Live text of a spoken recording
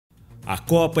A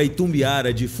Copa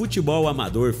Itumbiara de Futebol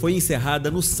Amador foi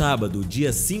encerrada no sábado,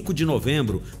 dia 5 de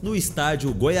novembro, no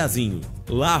estádio Goiazinho.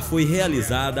 Lá foi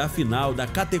realizada a final da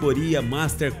categoria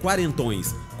Master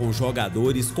Quarentões, com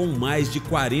jogadores com mais de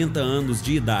 40 anos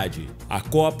de idade. A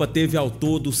Copa teve ao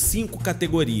todo 5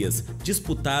 categorias,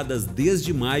 disputadas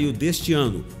desde maio deste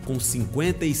ano, com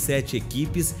 57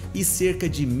 equipes e cerca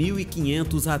de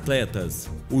 1.500 atletas.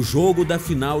 O jogo da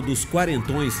final dos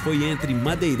Quarentões foi entre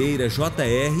Madeireira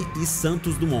JR e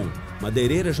Santos Dumont.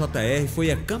 Madeireira JR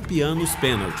foi a campeã nos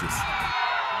pênaltis.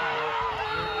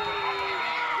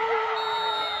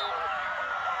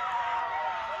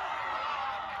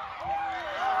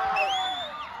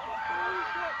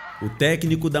 O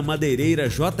técnico da Madeireira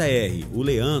JR, o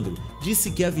Leandro,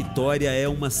 disse que a vitória é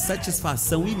uma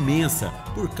satisfação imensa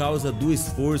por causa do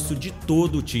esforço de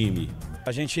todo o time.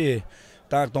 A gente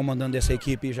está comandando essa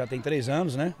equipe já tem 3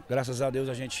 anos, né? Graças a Deus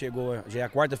a gente chegou, já é a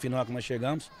 4ª final que nós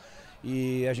chegamos.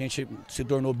 E a gente se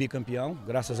tornou bicampeão,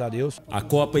 graças a Deus. A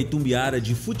Copa Itumbiara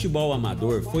de Futebol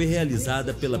Amador foi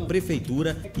realizada pela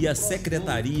Prefeitura e a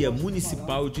Secretaria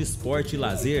Municipal de Esporte e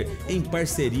Lazer em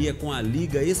parceria com a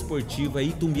Liga Esportiva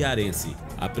Itumbiarense.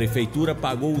 A Prefeitura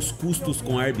pagou os custos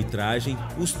com a arbitragem,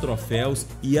 os troféus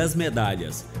e as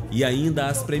medalhas, e ainda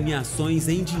as premiações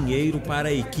em dinheiro para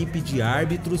a equipe de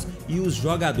árbitros e os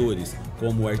jogadores,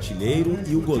 como o artilheiro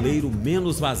e o goleiro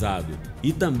menos vazado,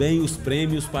 e também os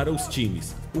prêmios para os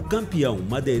times. O campeão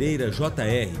Madeireira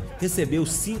JR recebeu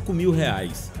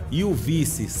R$5.000 e o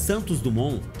vice Santos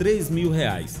Dumont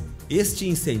R$3.000. Este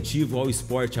incentivo ao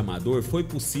esporte amador foi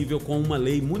possível com uma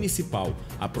lei municipal,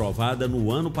 aprovada no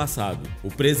ano passado. O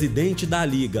presidente da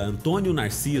Liga, Antônio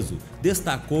Narciso,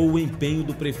 destacou o empenho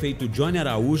do prefeito DIONI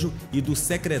Araújo e do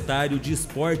secretário de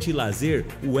Esporte e Lazer,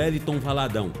 o Wellington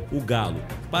Valadão, o Galo,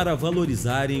 para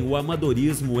valorizarem o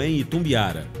amadorismo em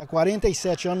Itumbiara. Há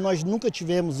 47 anos nós nunca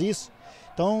tivemos isso.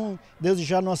 Então, desde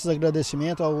já nossos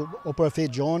agradecimentos ao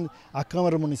prefeito DIONI, à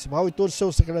Câmara Municipal e todo o seu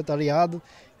secretariado,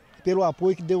 pelo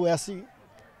apoio que deu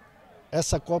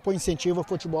essa Copa Incentiva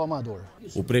Futebol Amador.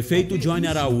 O prefeito DIONI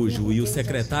Araújo e o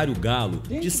secretário Galo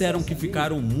disseram que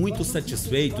ficaram muito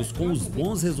satisfeitos com os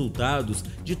bons resultados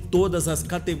de todas as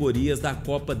categorias da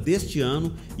Copa deste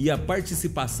ano e a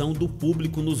participação do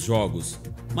público nos jogos.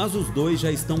 Mas os dois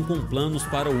já estão com planos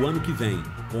para o ano que vem,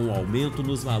 com o aumento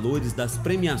nos valores das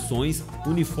premiações,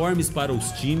 uniformes para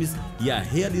os times e a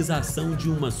realização de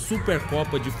uma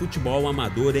Supercopa de Futebol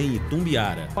Amador em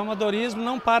Itumbiara. O amadorismo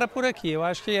não para por aqui. Eu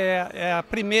acho que é a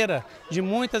primeira de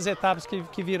muitas etapas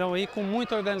que virão aí, com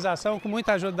muita organização, com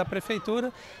muita ajuda da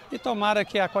Prefeitura, e tomara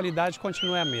que a qualidade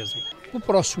continue a mesma. No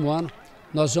próximo ano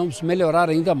nós vamos melhorar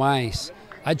ainda mais,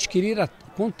 adquirir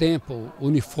com o tempo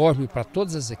uniforme para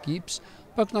todas as equipes,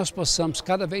 para que nós possamos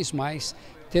cada vez mais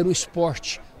ter um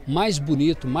esporte mais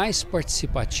bonito, mais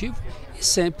participativo e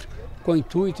sempre com o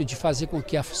intuito de fazer com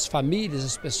que as famílias,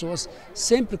 as pessoas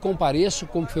sempre compareçam,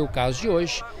 como foi o caso de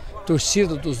hoje,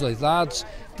 torcida dos dois lados,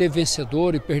 ter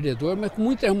vencedor e perdedor, mas com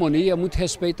muita harmonia, muito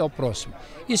respeito ao próximo.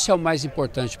 Isso é o mais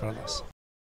importante para nós.